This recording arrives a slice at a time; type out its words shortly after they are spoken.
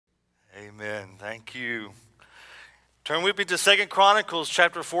Amen. Thank you. Turn with me to 2 Chronicles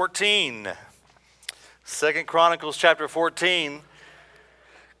chapter 14. 2 Chronicles chapter 14.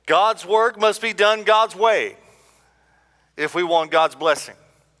 God's work must be done God's way if we want God's blessing.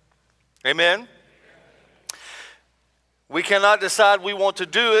 Amen? We cannot decide we want to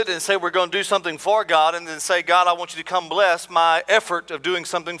do it and say we're going to do something for God and then say, God, I want you to come bless my effort of doing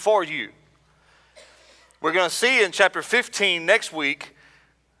something for you. We're going to see in chapter 15 next week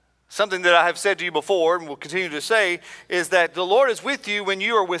something that I have said to you before and will continue to say is that the Lord is with you when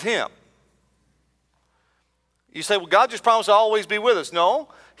you are with Him. You say, well, God just promised to always be with us. No,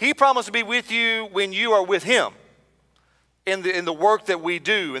 He promised to be with you when you are with Him in the work that we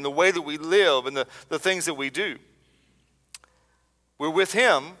do, in the way that we live, and the things that we do. We're with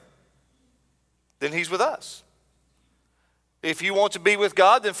Him, then He's with us. If you want to be with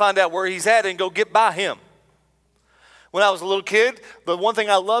God, then find out where He's at and go get by Him. When I was a little kid, the one thing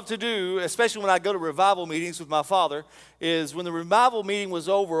I loved to do, especially when I go to revival meetings with my father, is when the revival meeting was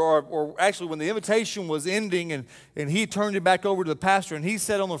over, or actually when the invitation was ending and he turned it back over to the pastor and he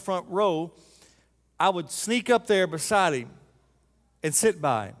sat on the front row, I would sneak up there beside him and sit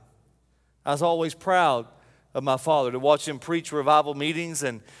by him. I was always proud of my father to watch him preach revival meetings,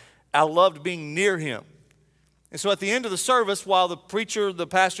 and I loved being near him. And so at the end of the service, while the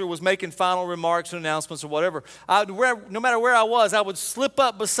pastor was making final remarks and announcements or whatever, no matter where I was, I would slip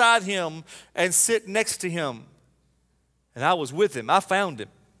up beside him and sit next to him. And I was with him. I found him.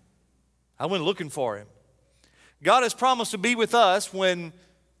 I went looking for him. God has promised to be with us when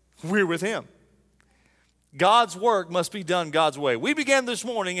we're with Him. God's work must be done God's way. We began this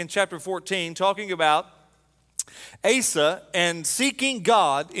morning in chapter 14 talking about Asa and seeking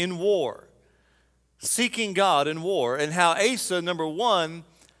God in war. Seeking God in war, and how Asa, number one,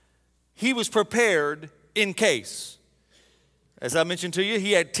 he was prepared in case. As I mentioned to you,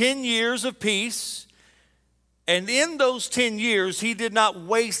 he had 10 years of peace, and in those 10 years, he did not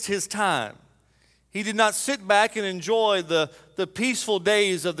waste his time. He did not sit back and enjoy the peaceful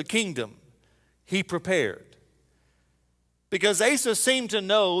days of the kingdom. He prepared. Because Asa seemed to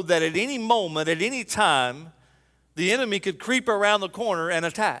know that at any moment, at any time, the enemy could creep around the corner and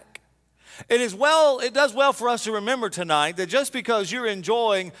attack. It does well for us to remember tonight that just because you're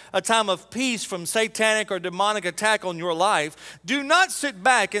enjoying a time of peace from satanic or demonic attack on your life, do not sit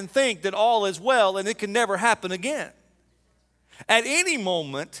back and think that all is well and it can never happen again. At any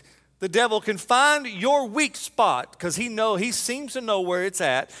moment, the devil can find your weak spot, because he seems to know where it's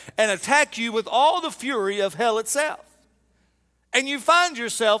at, and attack you with all the fury of hell itself. And you find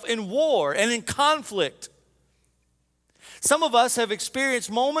yourself in war and in conflict. Some of us have experienced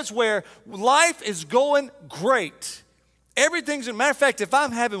moments where life is going great. Everything's, as a matter of fact, if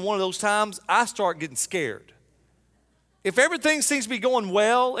I'm having one of those times, I start getting scared. If everything seems to be going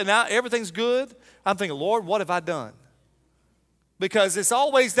well and everything's good, I'm thinking, Lord, what have I done? Because it's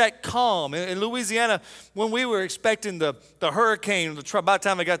always that calm. In Louisiana, when we were expecting the hurricane, by the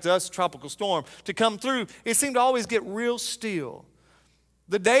time it got to us, the tropical storm, to come through, it seemed to always get real still.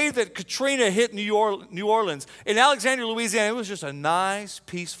 The day that Katrina hit New Orleans, in Alexandria, Louisiana, it was just a nice,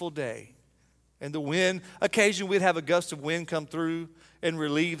 peaceful day. And the wind, occasionally we'd have a gust of wind come through and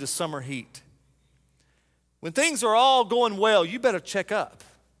relieve the summer heat. When things are all going well, you better check up.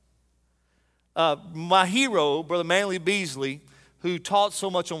 My hero, Brother Manley Beasley, who taught so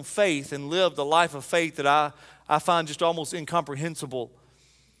much on faith and lived a life of faith that I find just almost incomprehensible.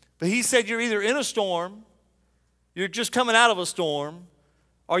 But he said you're either in a storm, you're just coming out of a storm,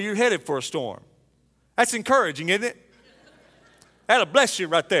 or you're headed for a storm. That's encouraging, isn't it? That'll bless you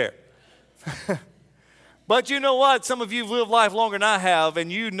right there. But you know what? Some of you have lived life longer than I have, and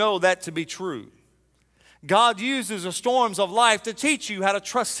you know that to be true. God uses the storms of life to teach you how to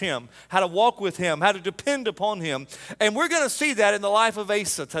trust Him, how to walk with Him, how to depend upon Him. And we're going to see that in the life of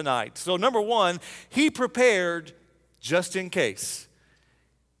Asa tonight. So number one, he prepared just in case.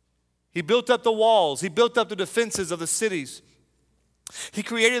 He built up the walls. He built up the defenses of the cities. He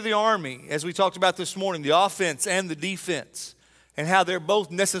created the army, as we talked about this morning, the offense and the defense, and how they're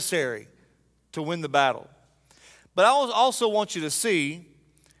both necessary to win the battle. But I also want you to see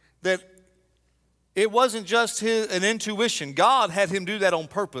that it wasn't just an intuition. God had him do that on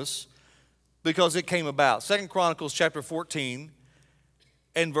purpose because it came about. 2 Chronicles chapter 14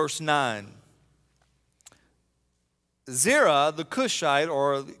 and verse 9. Zerah, the Cushite,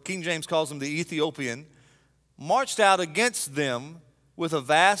 or King James calls him the Ethiopian, marched out against them with a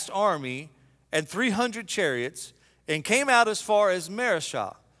vast army and 300 chariots, and came out as far as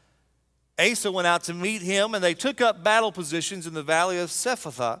Mareshah. Asa went out to meet him, and they took up battle positions in the valley of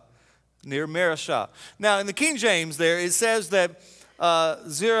Sephathah near Mareshah. Now, in the King James there, it says that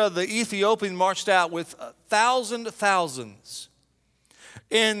Zerah the Ethiopian marched out with 1,000.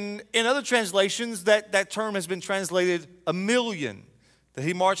 In other translations, that term has been translated 1,000,000, that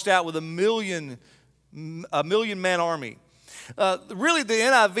he marched out with a million man army. Really, the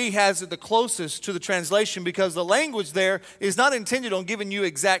NIV has it the closest to the translation because the language there is not intended on giving you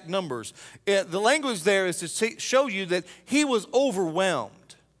exact numbers. The language there is to show you that he was overwhelmed.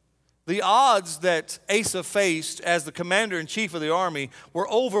 The odds that Asa faced as the commander-in-chief of the army were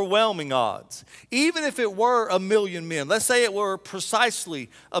overwhelming odds. Even if it were 1,000,000 men, let's say it were precisely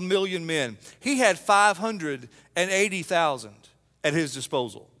 1,000,000 men, he had 580,000 at his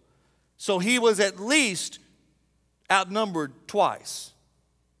disposal. So he was at least outnumbered twice,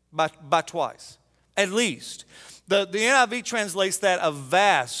 by twice, at least. The NIV translates that a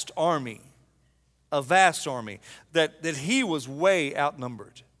vast army, that he was way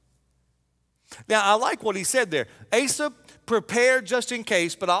outnumbered. Now, I like what he said there. Asa prepared just in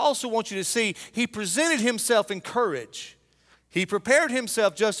case, but I also want you to see he presented himself in courage. He prepared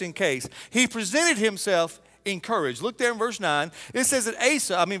himself just in case. He presented himself in courage. Look there in verse 9. It says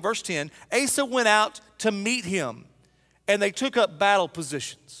that verse 10, Asa went out to meet him, and they took up battle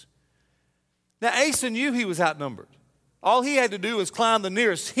positions. Now, Asa knew he was outnumbered. All he had to do was climb the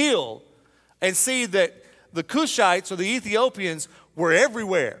nearest hill and see that the Cushites or the Ethiopians were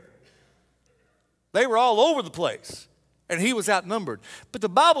everywhere. They were all over the place, and he was outnumbered. But the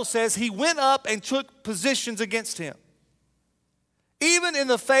Bible says he went up and took positions against him. Even in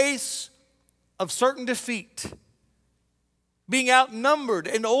the face of certain defeat, being outnumbered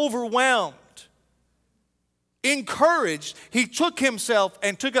and overwhelmed, encouraged, he took himself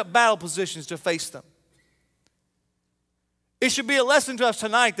and took up battle positions to face them. It should be a lesson to us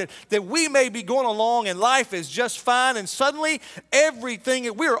tonight that we may be going along and life is just fine, and suddenly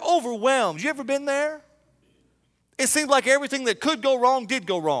we're overwhelmed. You ever been there? It seems like everything that could go wrong did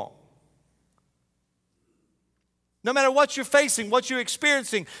go wrong. No matter what you're facing, what you're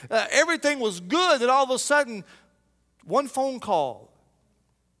experiencing, everything was good, and all of a sudden, one phone call,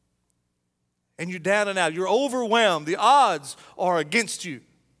 and you're down and out. You're overwhelmed. The odds are against you.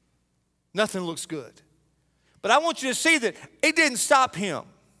 Nothing looks good. But I want you to see that it didn't stop him.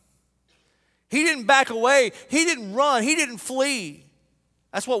 He didn't back away. He didn't run. He didn't flee.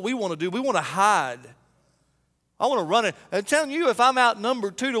 That's what we want to do. We want to hide. I want to run it. I'm telling you, if I'm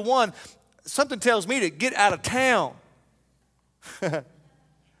outnumbered 2-1, something tells me to get out of town.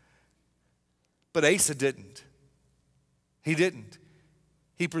 But Asa didn't. He didn't.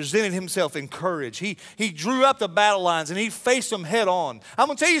 He presented himself in courage. He drew up the battle lines and he faced them head on. I'm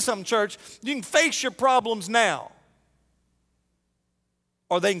going to tell you something, church. You can face your problems now,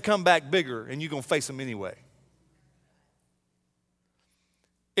 or they can come back bigger and you're going to face them anyway.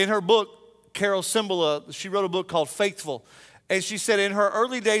 In her book, Carol Cimbala, she wrote a book called Faithful. And she said in her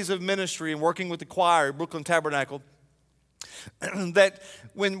early days of ministry and working with the choir at Brooklyn Tabernacle, that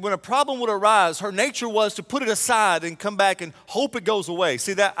when a problem would arise, her nature was to put it aside and come back and hope it goes away.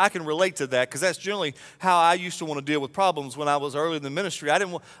 See, that I can relate to that because that's generally how I used to want to deal with problems when I was early in the ministry. I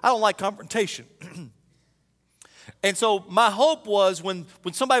don't like confrontation. And so my hope was when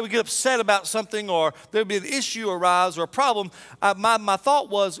somebody would get upset about something or there would be an issue arise or a problem, my thought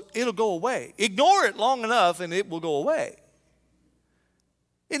was it'll go away. Ignore it long enough and it will go away.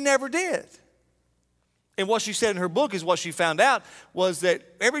 It never did. And what she said in her book is what she found out was that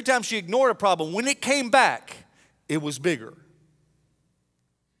every time she ignored a problem, when it came back, it was bigger.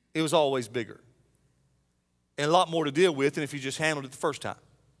 It was always bigger. And a lot more to deal with than if you just handled it the first time.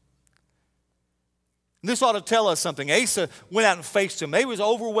 And this ought to tell us something. Asa went out and faced him. They was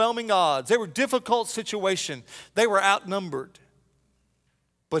overwhelming odds. They were difficult situation. They were outnumbered.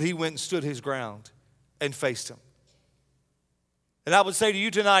 But he went and stood his ground and faced him. And I would say to you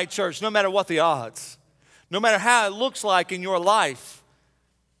tonight, church, no matter what the odds, no matter how it looks like in your life,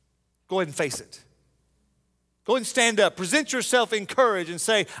 go ahead and face it. Go ahead and stand up. Present yourself in courage and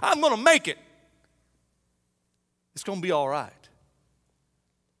say, I'm going to make it. It's going to be all right.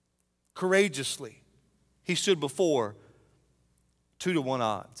 Courageously, he stood before 2-1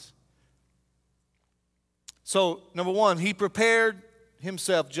 odds. So, number one, he prepared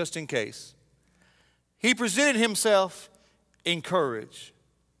himself just in case. He presented himself in courage.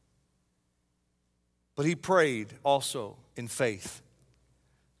 But he prayed also in faith.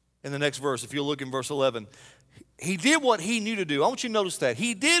 In the next verse, if you'll look in verse 11, he did what he knew to do. I want you to notice that.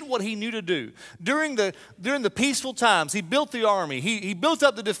 He did what he knew to do. During the peaceful times, he built the army. He built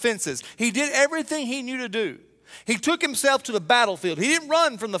up the defenses. He did everything he knew to do. He took himself to the battlefield. He didn't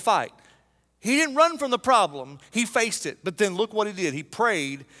run from the fight. He didn't run from the problem. He faced it. But then look what he did. He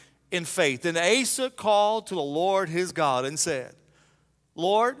prayed in faith. Then Asa called to the Lord his God and said,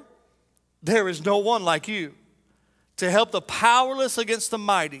 Lord, there is no one like you to help the powerless against the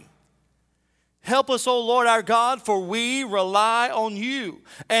mighty. Help us, O Lord our God, for we rely on you.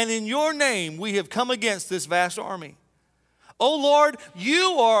 And in your name we have come against this vast army. O Lord,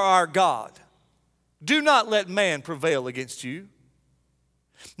 you are our God. Do not let man prevail against you.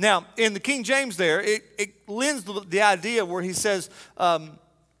 Now, in the King James there, it lends the idea where he says,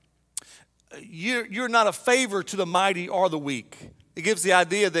 you're not a favor to the mighty or the weak. It gives the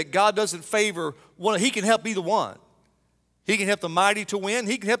idea that God doesn't favor one. He can help either one. He can help the mighty to win.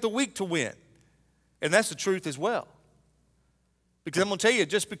 He can help the weak to win. And that's the truth as well. Because I'm going to tell you,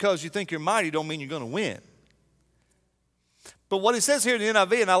 just because you think you're mighty don't mean you're going to win. But what it says here in the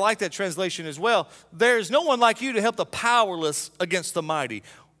NIV, and I like that translation as well, there is no one like you to help the powerless against the mighty.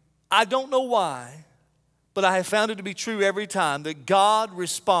 I don't know why, but I have found it to be true every time that God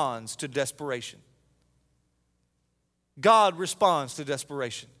responds to desperation. God responds to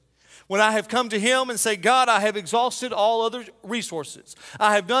desperation. When I have come to him and say, God, I have exhausted all other resources.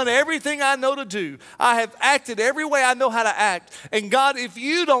 I have done everything I know to do. I have acted every way I know how to act. And God, if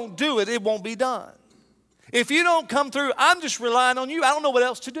you don't do it, it won't be done. If you don't come through, I'm just relying on you. I don't know what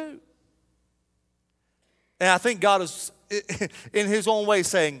else to do. And I think God is, in his own way,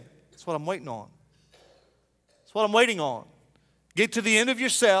 saying, that's what I'm waiting on. That's what I'm waiting on. Get to the end of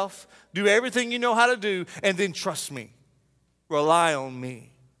yourself, do everything you know how to do, and then trust me. Rely on me.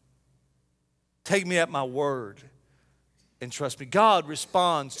 Take me at my word and trust me. God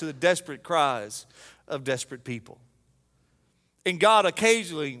responds to the desperate cries of desperate people. And God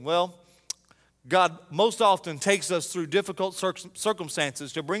occasionally, God most often takes us through difficult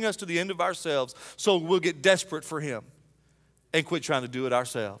circumstances to bring us to the end of ourselves so we'll get desperate for him and quit trying to do it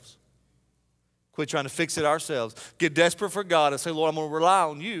ourselves. Quit trying to fix it ourselves. Get desperate for God and say, Lord, I'm going to rely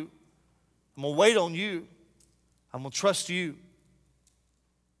on you. I'm going to wait on you. I'm going to trust you.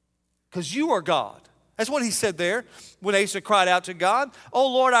 Because you are God. That's what he said there when Asa cried out to God. Oh,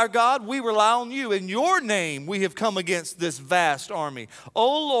 Lord our God, we rely on you. In your name we have come against this vast army.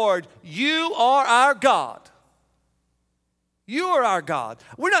 Oh, Lord, you are our God. You are our God.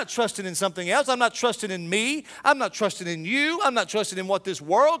 We're not trusting in something else. I'm not trusting in me. I'm not trusting in you. I'm not trusting in what this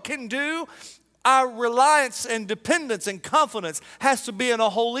world can do. Our reliance and dependence and confidence has to be in a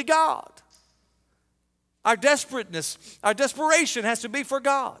holy God. Our desperation has to be for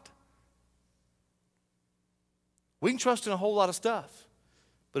God. We can trust in a whole lot of stuff.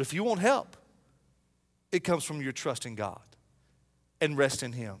 But if you want help, it comes from your trust in God and rest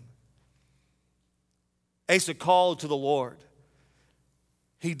in him. Asa called to the Lord.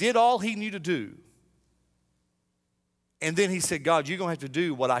 He did all he knew to do. And then he said, God, you're going to have to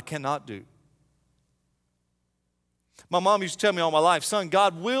do what I cannot do. My mom used to tell me all my life, son,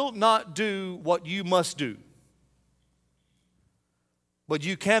 God will not do what you must do. But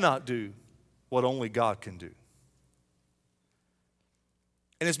you cannot do what only God can do.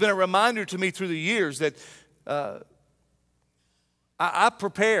 And it's been a reminder to me through the years that I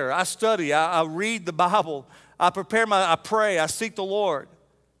prepare, I study, I read the Bible, I pray, I seek the Lord.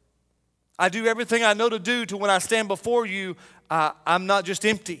 I do everything I know to do to when I stand before you, I'm not just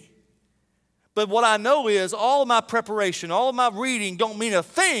empty. But what I know is all of my preparation, all of my reading don't mean a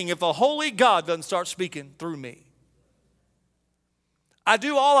thing if a holy God doesn't start speaking through me. I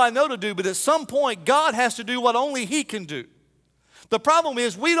do all I know to do, but at some point God has to do what only he can do. The problem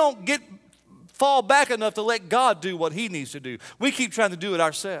is we don't fall back enough to let God do what he needs to do. We keep trying to do it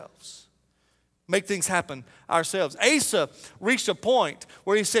ourselves. Make things happen ourselves. Asa reached a point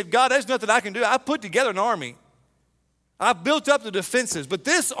where he said, God, there's nothing I can do. I put together an army. I built up the defenses, but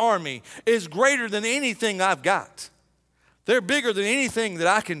this army is greater than anything I've got. They're bigger than anything that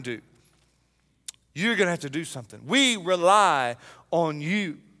I can do. You're going to have to do something. We rely on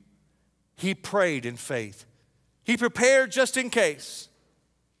you. He prayed in faith. He prepared just in case.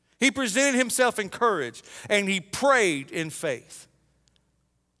 He presented himself in courage, and he prayed in faith.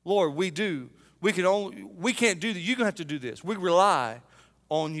 Lord, we can't do that. You're going to have to do this. We rely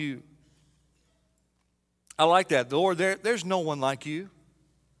on you. I like that. Lord, there's no one like you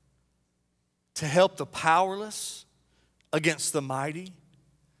to help the powerless against the mighty.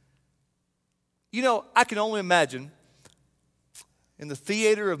 You know, I can only imagine in the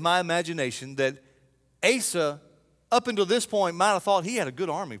theater of my imagination that Asa, up until this point, might have thought he had a good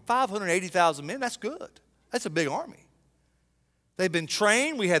army. 580,000 men, that's good. That's a big army. They've been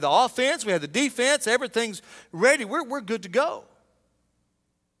trained. We had the offense. We had the defense. Everything's ready. We're good to go.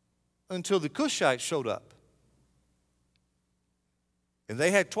 Until the Cushites showed up. And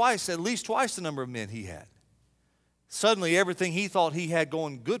they had at least twice the number of men he had. Suddenly, everything he thought he had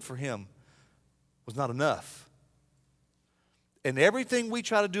going good for him was not enough. And everything we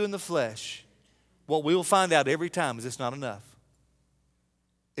try to do in the flesh, what we will find out every time is it's not enough.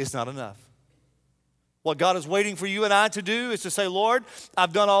 It's not enough. What God is waiting for you and I to do is to say, Lord,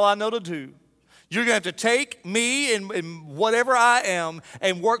 I've done all I know to do. You're going to have to take me and whatever I am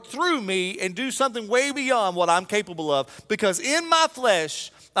and work through me and do something way beyond what I'm capable of. Because in my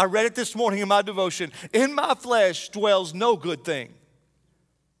flesh, I read it this morning in my devotion, in my flesh dwells no good thing.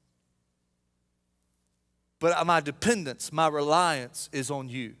 But my dependence, my reliance is on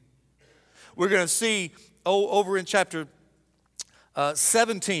you. We're going to see over in chapter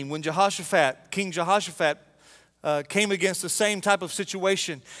 17 when King Jehoshaphat, came against the same type of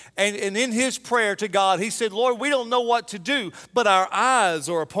situation. And in his prayer to God, he said, Lord, we don't know what to do, but our eyes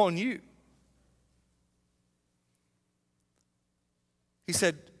are upon you. He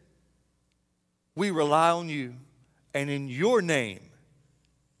said, we rely on you, and in your name,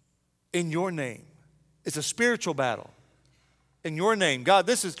 it's a spiritual battle. In your name, God,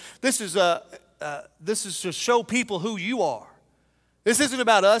 this is to show people who you are. This isn't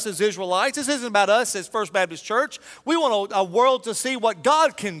about us as Israelites. This isn't about us as First Baptist Church. We want a world to see what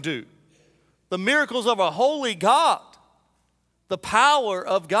God can do. The miracles of a holy God. The power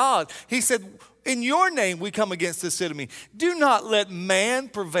of God. He said, in your name we come against this enemy. Do not let man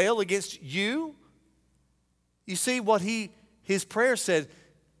prevail against you. You see what his prayer said.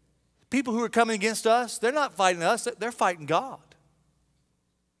 People who are coming against us, they're not fighting us. They're fighting God.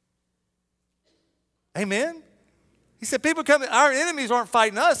 Amen? He said, people coming, our enemies aren't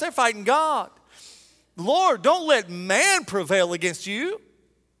fighting us, they're fighting God. Lord, don't let man prevail against you.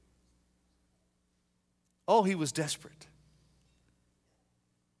 Oh, he was desperate.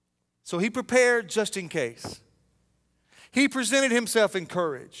 So he prepared just in case. He presented himself in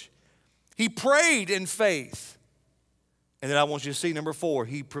courage. He prayed in faith. And then I want you to see number 4,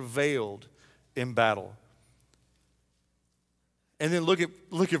 he prevailed in battle. And then look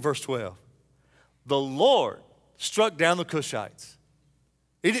at verse 12. The Lord struck down the Cushites.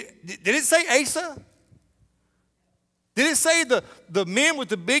 Did it say Asa? Did it say the men with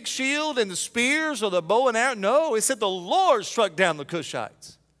the big shield and the spears or the bow and arrow? No, it said the Lord struck down the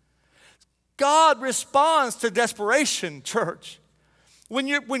Cushites. God responds to desperation, church.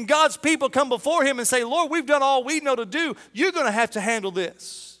 When God's people come before him and say, Lord, we've done all we know to do, you're going to have to handle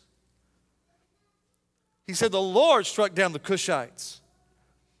this. He said the Lord struck down the Cushites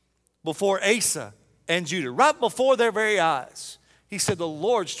before Asa and Judah, right before their very eyes. He said the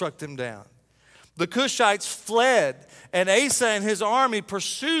Lord struck them down. The Cushites fled, and Asa and his army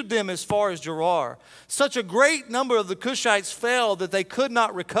pursued them as far as Gerar. Such a great number of the Cushites fell that they could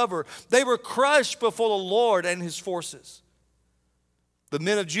not recover. They were crushed before the Lord and his forces. The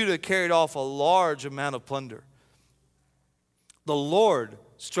men of Judah carried off a large amount of plunder. The Lord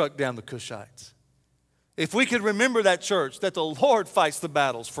struck down the Cushites. If we could remember that, church, that the Lord fights the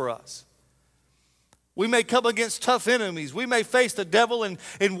battles for us. We may come against tough enemies. We may face the devil in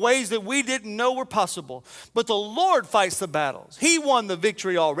ways that we didn't know were possible. But the Lord fights the battles. He won the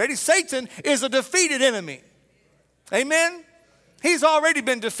victory already. Satan is a defeated enemy. Amen? He's already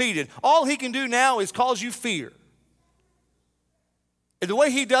been defeated. All he can do now is cause you fear. And the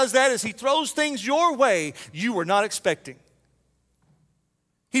way he does that is he throws things your way you were not expecting.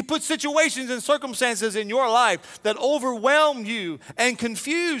 He puts situations and circumstances in your life that overwhelm you and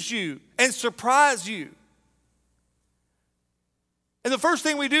confuse you and surprise you. And the first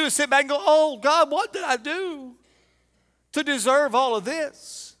thing we do is sit back and go, oh, God, what did I do to deserve all of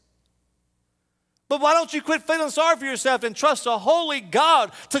this? But why don't you quit feeling sorry for yourself and trust a holy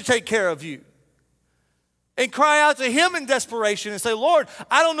God to take care of you? And cry out to him in desperation and say, Lord,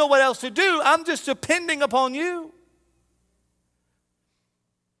 I don't know what else to do. I'm just depending upon you.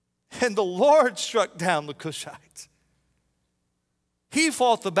 And the Lord struck down the Cushites. He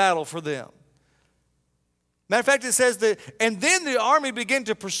fought the battle for them. Matter of fact, it says that, and then the army began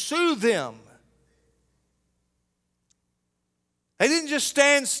to pursue them. They didn't just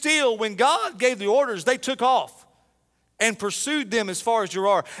stand still. When God gave the orders, they took off and pursued them as far as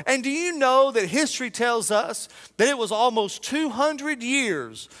Gerar. And do you know that history tells us that it was almost 200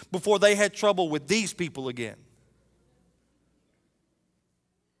 years before they had trouble with these people again?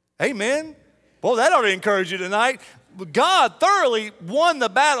 Amen. Well, that ought to encourage you tonight. God thoroughly won the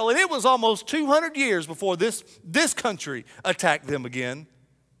battle, and it was almost 200 years before this country attacked them again.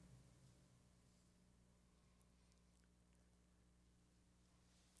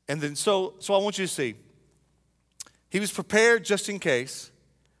 And then so I want you to see. He was prepared just in case.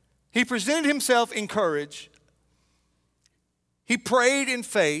 He presented himself in courage. He prayed in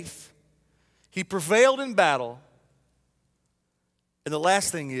faith. He prevailed in battle. And the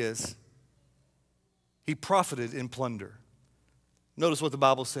last thing is, he profited in plunder. Notice what the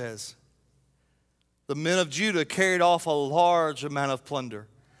Bible says. The men of Judah carried off a large amount of plunder.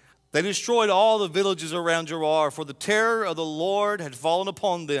 They destroyed all the villages around Gerar, for the terror of the Lord had fallen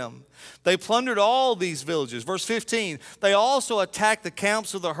upon them. They plundered all these villages. Verse 15, they also attacked the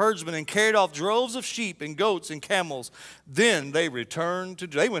camps of the herdsmen and carried off droves of sheep and goats and camels. Then they went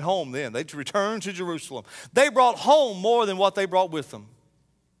home then. They returned to Jerusalem. They brought home more than what they brought with them.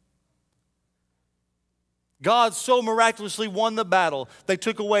 God so miraculously won the battle, they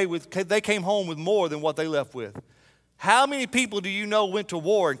came home with more than what they left with. How many people do you know went to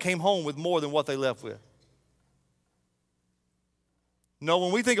war and came home with more than what they left with? No,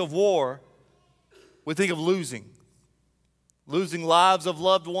 when we think of war, we think of losing. Losing lives of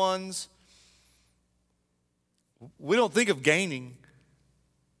loved ones. We don't think of gaining.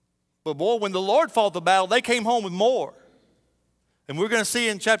 But boy, when the Lord fought the battle, they came home with more. And we're going to see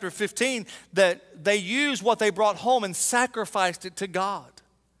in chapter 15 that they used what they brought home and sacrificed it to God.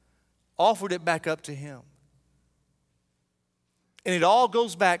 Offered it back up to Him. And it all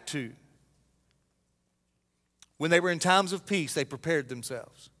goes back to when they were in times of peace, they prepared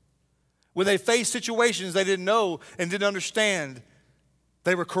themselves. When they faced situations they didn't know and didn't understand,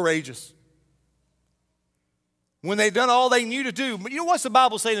 they were courageous. When they'd done all they knew to do, you know what's the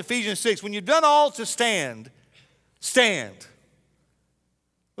Bible say in Ephesians 6? When you've done all to stand, stand.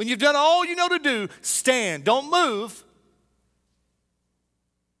 When you've done all you know to do, stand. Don't move.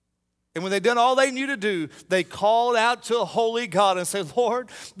 And when they'd done all they knew to do, they called out to a holy God and said, Lord,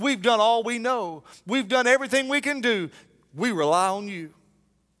 we've done all we know. We've done everything we can do. We rely on you.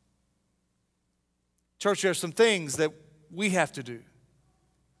 Church, there are some things that we have to do.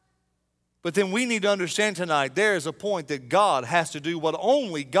 But then we need to understand tonight there is a point that God has to do what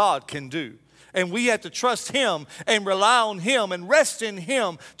only God can do. And we have to trust Him and rely on Him and rest in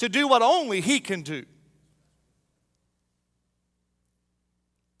Him to do what only He can do.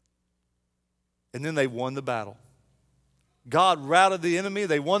 And then they won the battle. God routed the enemy.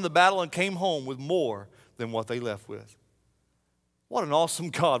 They won the battle and came home with more than what they left with. What an awesome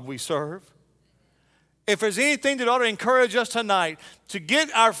God we serve. If there's anything that ought to encourage us tonight to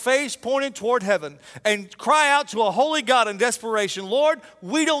get our face pointed toward heaven and cry out to a holy God in desperation, Lord,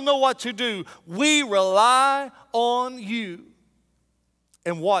 we don't know what to do. We rely on you.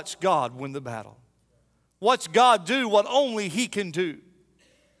 And watch God win the battle. Watch God do what only He can do.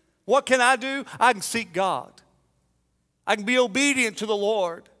 What can I do? I can seek God. I can be obedient to the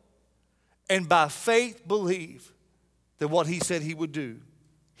Lord. And by faith believe that what He said He would do,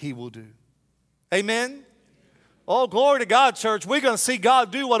 He will do. Amen? Oh, glory to God, church. We're going to see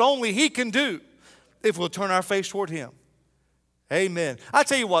God do what only He can do if we'll turn our face toward Him. Amen. I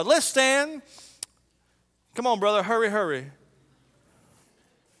tell you what, let's stand. Come on, brother, hurry, hurry.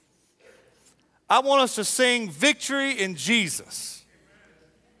 I want us to sing Victory in Jesus.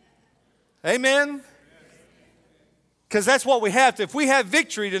 Amen? Because that's what we have to. If we have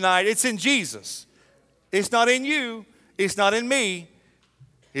victory tonight, it's in Jesus. It's not in you. It's not in me.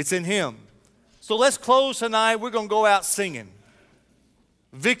 It's in Him. So let's close tonight. We're going to go out singing.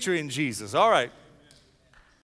 Victory in Jesus. All right.